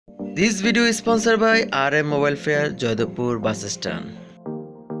This video is sponsored by RM Mobile Fair, Jodhpur Bus Stand.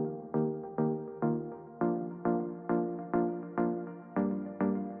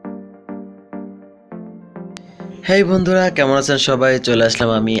 হেই বন্ধুরা, কেমন আছেন সবাই? চলে আসলাম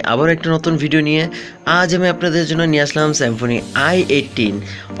আমি আবার একটা নতুন ভিডিও নিয়ে। আজ আমি আপনাদের জন্য নিয়ে আসলাম Symphony i18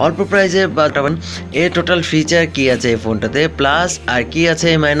 অল্প প্রাইজে এর টোটাল ফিচার কি আছে এই ফোনটাতে, প্লাস আর কি আছে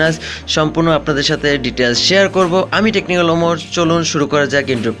মাইনাস, সম্পূর্ণ আপনাদের সাথে ডিটেলস শেয়ার করব। আমি টেকনিক্যাল ওমর, চলুন শুরু করা যাক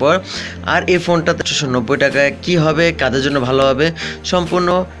ইন্ট্রোর পর। আর এই ফোনটাতে 190 টাকায় কি হবে, কাদের জন্য ভালো হবে, সম্পূর্ণ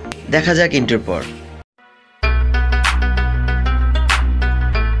দেখা যাক ইন্ট্রোর পর।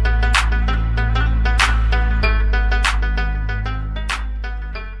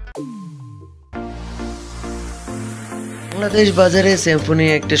 বাংলাদেশ বাজারে Symphony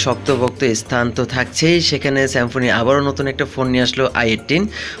একটা শক্তপোক্ত স্থান তো থাকছেই, সেখানে Symphony আবারও নতুন একটা ফোন নিয়ে আসলো i18।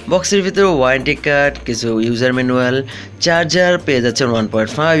 বক্সের ভিতরে ওয়ারেন্টি কার্ড, কিছু ইউজার ম্যানুয়াল, চার্জার পেয়ে যাচ্ছেন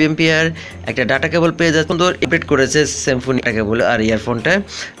 1.5 এম্পিয়ার, একটা ডাটা কেবল পেয়ে যাচ্ছে। সুন্দর আপডেট করেছে Symphony ডাটা কেবল আর ইয়ারফোনটা,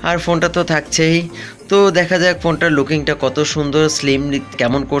 আর ফোনটা তো থাকছেই। তো দেখা যাক ফোনটার লুকিংটা কত সুন্দর, স্লিম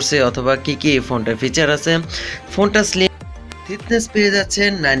কেমন করছে, অথবা কি কি এই ফোনটার ফিচার আছে। ফোনটা স্লিম, থিকনেস পেয়ে যাচ্ছেন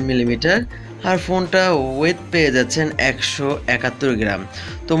 9mm, আর ফোনটা ওয়েট পেয়ে যাচ্ছেন 171 গ্রাম।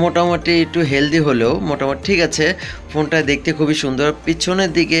 তো মোটামুটি একটু হেলদি হলেও মোটামুটি ঠিক আছে। ফোনটা দেখতে খুবই সুন্দর।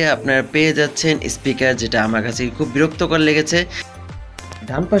 পিছনের দিকে আপনারা পেয়ে যাচ্ছেন স্পিকার, যেটা আমার কাছে খুব বিরক্তকর লেগেছে।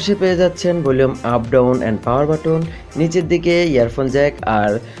 ডান পাশে পেয়ে যাচ্ছেন volume up down and power button, নিচের দিকে ইয়ারফোন জ্যাক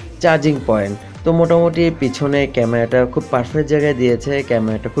আর চার্জিং পয়েন্ট। তো মোটামুটি পিছনে ক্যামেরাটা খুব পারফেক্ট জায়গায় দিয়েছে,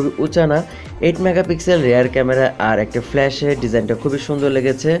 ক্যামেরাটা খুবই উঁচা না, 8 মেগাপিক্সেল রেয়ার ক্যামেরা, আর একটা ফ্ল্যাশের ডিজাইনটা খুবই সুন্দর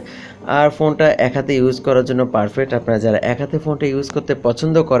লেগেছে। আর ফোনটা এক হাতে ইউজ করার জন্য পারফেক্ট। আপনারা যারা এক হাতে ফোনটা ইউজ করতে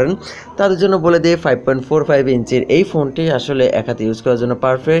পছন্দ করেন তাদের জন্য বলে দিয়ে 5.45 ইঞ্চির এই ফোনটি আসলে এক হাতে ইউজ করার জন্য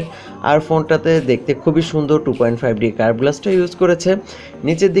পারফেক্ট। আর ফোনটাতে দেখতে খুবই সুন্দর 2.5D কার্ভ গ্লাসটা ইউজ করেছে।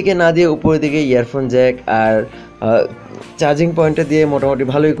 নিচের দিকে না দিয়ে উপরের দিকে ইয়ারফোন জ্যাক আর চার্জিং পয়েন্টটা দিয়ে মোটামুটি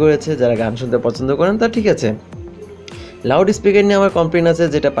ভালোই করেছে। যারা গান শুনতে পছন্দ করেন তা ঠিক আছে। লাউড স্পিকার নিয়ে আমার কমপ্লেন আছে,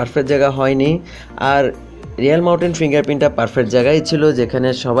 যেটা পারফেক্ট জায়গা হয়নি। আর রিয়েল মাউন্টেন ফিঙ্গারপ্রিন্টটা পারফেক্ট জায়গায় ছিল, যেখানে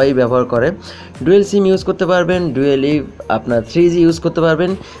সবাই ব্যবহার করে। ডুয়েল সিম ইউজ করতে পারবেন, ডুয়েলি আপনার 3G ইউজ করতে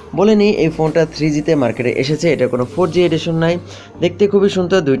পারবেন। বলে নিই এই ফোনটা 3Gতে মার্কেটে এসেছে, এটা কোনো 4G এডিশন নাই। দেখতে খুবই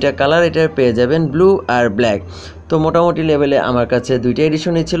সুন্দর, দুইটা কালার এটার পেয়ে যাবেন, ব্লু আর ব্ল্যাক। তো মোটামুটি লেভেলে আমার কাছে দুইটা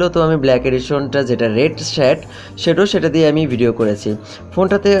এডিশনই ছিল, তো আমি ব্ল্যাক এডিশনটা যেটা রেড সেটা দিয়ে আমি ভিডিও করেছি।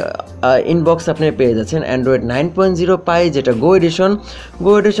 ফোনটাতে ইনবক্স আপনি পেয়ে যাচ্ছেন অ্যান্ড্রয়েড 9.0 পাই, যেটা গো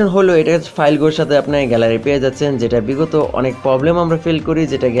এডিশন হলো এটা ফাইল গোর সাথে আপনার গ্যালারি পেয়ে যাচ্ছেন, যেটা বিগত অনেক প্রবলেম আমরা ফিল করি,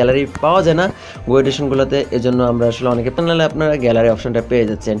 যেটা গ্যালারি পাওয়া যায় না গো এডিশনগুলোতে। এজন্য আমরা আসলে অনেকে প্যানেলে আপনারা গ্যালারি অপশনটা পেয়ে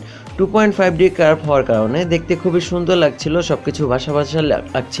যাচ্ছেন। 2.5D কার্ভ হওয়ার কারণে দেখতে খুবই সুন্দর লাগছিল, সব কিছু ভাষা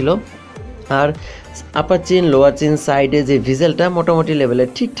লাগছিল। আর আপার চিন, লোয়ার চিন, সাইডে যে ভিজেলটা মোটামুটি লেভেলের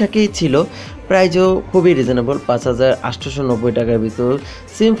ঠিকঠাকই ছিল। প্রাইজও খুবই রিজনেবল, 5890 টাকার ভিতর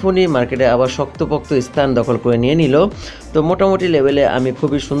Symphony মার্কেটে আবার শক্তপোক্ত স্থান দখল করে নিয়ে নিল। তো মোটামুটি লেভেলে আমি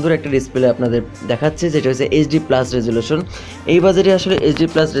খুবই সুন্দর একটা ডিসপ্লে আপনাদের দেখাচ্ছি, যেটা হচ্ছে HD+ রেজুলেশন। এই বাজারে আসলে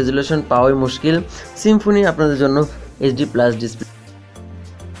HD+ রেজুলেশন পাওয়াই মুশকিল। Symphony আপনাদের জন্য HD+ ডিসপ্লে।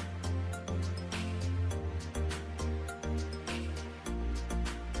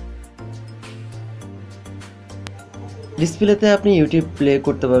 ডিসপ্লেতে আপনি ইউটিউব প্লে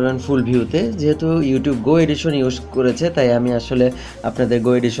করতে পারবেন ফুল ভিউতে। যেহেতু ইউটিউব গো এডিশন ইউজ করেছে, তাই আমি আসলে আপনাদের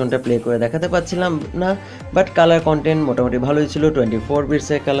গো এডিশনটা প্লে করে দেখাতে পারছিলাম না। বাট কালার কন্টেন্ট মোটামুটি ভালোই ছিল, 24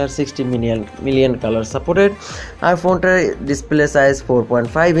 বিটসের কালার, 60 মিলিয়ন কালার সাপোর্টেড। আর ফোনটার ডিসপ্লে সাইজ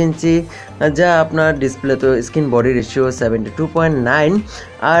 4.5 ইঞ্চি, যা আপনার ডিসপ্লে তো স্ক্রিন বডি রেশিও 72.9,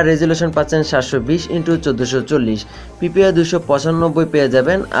 আর রেজুলেশন পাচ্ছেন 720x1440, PPI 295 পেয়ে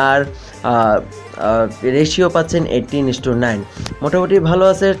যাবেন, আর রেশিও পাচ্ছেন 18:9। মোটামুটি ভালো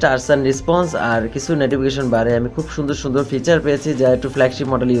আছে। টাচ অ্যান্ড রেসপন্স আর কিছু নেভিগেশন বারে আমি খুব সুন্দর ফিচার পেয়েছি, যা একটু ফ্ল্যাগশিপ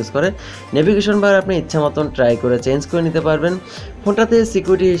মডেল ইউজ করে। নেভিগেশন বার আপনি ইচ্ছা মতন ট্রাই করে চেঞ্জ করে নিতে পারবেন। ফোনটাতে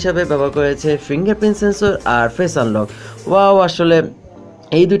সিকিউরিটি হিসাবে ব্যবহার করেছে ফিঙ্গারপ্রিন্ট সেন্সর আর ফেস আনলক। ওয়াও, আসলে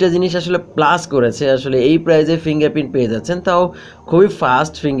এই দুইটা জিনিস আসলে প্লাস করেছে। আসলে এই প্রাইজে ফিঙ্গারপ্রিন্ট পেয়ে যাচ্ছেন, তাও খুবই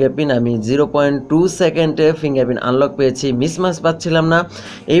ফাস্ট ফিঙ্গারপ্রিন্ট। আমি 0.2 সেকেন্ডে ফিঙ্গারপ্রিন্ট আনলক পেয়েছি, মিসমাস পাচ্ছিলাম না।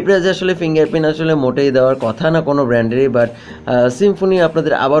 এই প্রাইজে আসলে ফিঙ্গারপ্রিন্ট আসলে মোটেই দেওয়ার কথা না কোনো ব্র্যান্ডেরই। বাট Symphony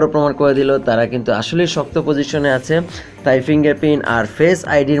আপনাদের আবারও প্রমাণ করে দিল তারা কিন্তু আসলেই শক্ত পজিশনে আছে। তাই ফিঙ্গারপ্রিন্ট আর ফেস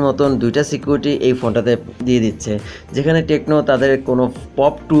আইডির মতন দুইটা সিকিউরিটি এই ফোনটাতে দিয়ে দিচ্ছে, যেখানে টেকনো তাদের কোনো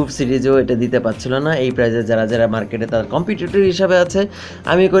পপ 2 সিরিজও এটা দিতে পারছিল না। এই প্রাইসে যারা যারা মার্কেটে তার কম্পিটিটর হিসাবে আছে,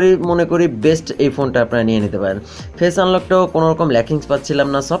 আমি মনে করি বেস্ট এই ফোনটা আপনারা নিয়ে নিতে পারেন। ফেস আনলকটাও কোনো রকম ল্যাকিংস পাচ্ছিলাম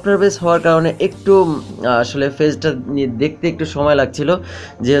না, সফটওয়্যার বেস হওয়ার কারণে একটু আসলে ফেসটা দেখতে একটু সময় লাগছিল,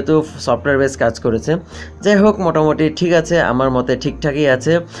 যেহেতু সফটওয়্যার বেস কাজ করেছে। যাই হোক, মোটামুটি ঠিক আছে, আমার মতে ঠিকঠাকই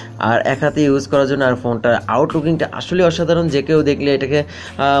আছে। আর এক হাতে ইউজ করার জন্য আর ফোনটার আউটলুকিংটা আসলে অসাধারণ, যে কেউ দেখলে এটাকে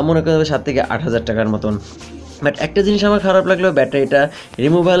মনে করবে 7 থেকে 8,000 টাকার মতন। বাট একটা জিনিস আমার খারাপ লাগলো, ব্যাটারিটা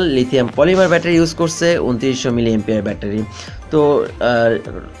removal lithium polymer battery use করছে, 2900 mAh ব্যাটারি। তো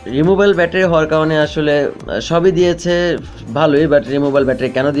রিমুভাল ব্যাটারি হওয়ার কারণে আসলে সবই দিয়েছে ভালোই, বাট রিমুভাল ব্যাটারি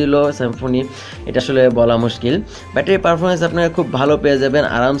কেন দিল স্যামসুনি এটা আসলে বলা মুশকিল। ব্যাটারি পারফরমেন্স আপনারা খুব ভালো পেয়ে যাবেন,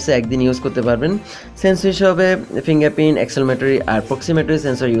 আরামসে একদিন ইউজ করতে পারবেন। সেন্সর হিসাবে ফিঙ্গারপ্রিন্ট, অ্যাক্সেলরোমিটার আর প্রক্সিমেটরি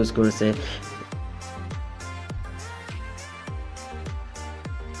সেন্সর ইউজ করেছে।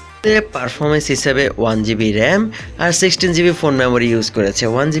 পারফরমেন্স হিসেবে 1GB র্যাম আর 16GB ফোন মেমোরি ইউজ করেছে।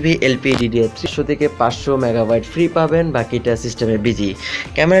 1GB LPDDR300 থেকে 500 মেগাবাইট ফ্রি পাবেন, বাকিটা সিস্টেমে বিজি।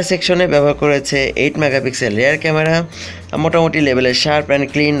 ক্যামেরা সেকশনে ব্যবহার করেছে 8 মেগাপিক্সেল রিয়ার ক্যামেরা, মোটামুটি লেভেলের শার্প অ্যান্ড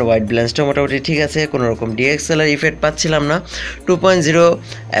ক্লিন। হোয়াইট ব্যালেন্সটা মোটামুটি ঠিক আছে, কোনো রকম ডিএক্সএলআর ইফেক্ট পাচ্ছিলাম না। 2.0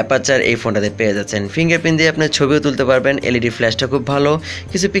 অ্যাপারচার এই ফোনটাতে পেয়ে যাচ্ছেন। ফিঙ্গারপ্রিন্ট দিয়ে আপনার ছবিও তুলতে পারবেন। এলইডি ফ্ল্যাশটা খুব ভালো,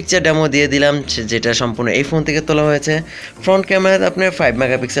 কিছু পিকচার ডেমো দিয়ে দিলাম যেটা সম্পূর্ণ এই ফোন থেকে তোলা হয়েছে। ফ্রন্ট ক্যামেরাতে আপনার 5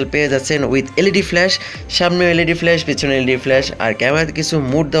 মেগাপিক্সেল পেয়ে যাচ্ছেন উইথ এলইডি ফ্ল্যাশ, সামনে এলইডি ফ্ল্যাশ, পিছনে এলইডি ফ্ল্যাশ। আর ক্যামেরাতে কিছু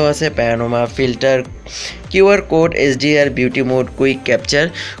মুড দেওয়া আছে, panorama, filter, QR code, HDR, beauty mode, quick capture.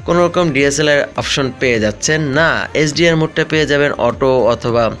 কোনো রকম ডিএসএলআর অপশন পেয়ে যাচ্ছেন না। এইচডিআর মোডটা পেয়ে যাবেন অটো,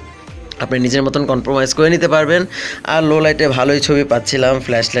 অথবা আপনি নিজের মতন কম্প্রোমাইজ করে নিতে পারবেন। আর লো লাইটে ভালোই ছবি পাচ্ছিলাম,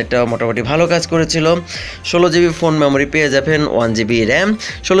 ফ্ল্যাশ লাইটটাও মোটামুটি ভালো কাজ করেছিল। 16GB ফোন মেমোরি পেয়ে যাবেন, 1GB র্যাম।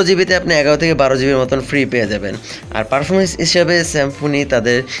 16GBতে আপনি 11 থেকে 12GB মতন ফ্রি পেয়ে যাবেন। আর পারফরমেন্স হিসাবে স্যামসুনি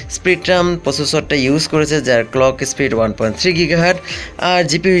তাদের স্পিডট্রাম প্রসেসরটা ইউজ করেছে, যার ক্লক স্পিড 1.3 GHz। আর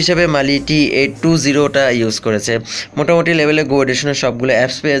জিপিইউ হিসাবে মালি T820টা ইউজ করেছে। মোটামুটি লেভেলে গো এডিশনের সবগুলো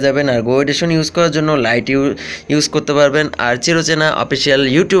অ্যাপস পেয়ে যাবেন। আর গো এডিশন ইউজ করার জন্য লাইট ইউজ করতে পারবেন। আর চিরচেনা অফিসিয়াল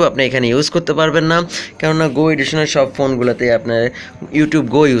ইউটিউব আপনি এখানে ইউজ করতে পারবেন না, কেননা গো এডিশনের সব ফোনগুলোতে আপনার ইউটিউব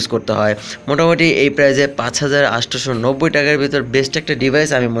গো ইউজ করতে হয়। মোটামুটি এই প্রাইসে 5,890 টাকার ভিতর বেস্ট একটা ডিভাইস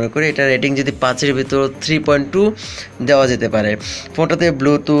আমি মনে করি। এটা রেটিং যদি 5-এর ভিতর 3.2 দেওয়া যেতে পারে। ফোনটাতে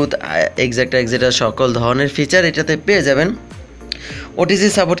ব্লুটুথ, এক্সেট্রা সকল ধরনের ফিচার এটাতে পেয়ে যাবেন। ওটিজি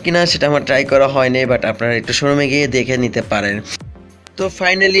সাপোর্ট কিনা সেটা আমার ট্রাই করা হয়নি, বাট আপনারা একটু শোরুমে গিয়ে দেখে নিতে পারেন। তো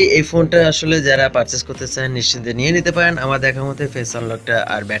ফাইনালি এই ফোনটা আসলে যারা পারচেস করতে চান নিশ্চিন্তে নিয়ে নিতে পারেন। আমার দেখার মধ্যে ফেস আনলকটা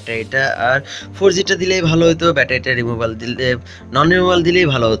আর ব্যাটারিটা আর 4Gটা দিলেই ভালো হতো, ব্যাটারিটা রিমুভাল দিলে, নন রিমুভাল দিলেই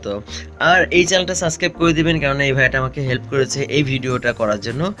ভালো হতো। আর এই চ্যানেলটা সাবস্ক্রাইব করে দিবেন, কারণ এই ভাইটা আমাকে হেল্প করেছে এই ভিডিওটা করার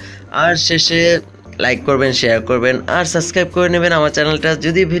জন্য। আর শেষে লাইক করবেন, শেয়ার করবেন আর সাবস্ক্রাইব করে নেবেন আমার চ্যানেলটা।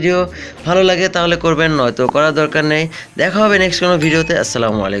 যদি ভিডিও ভালো লাগে তাহলে করবেন, নয়তো করার দরকার নেই। দেখা হবে নেক্সট কোনো ভিডিওতে।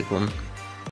 আসসালামু আলাইকুম।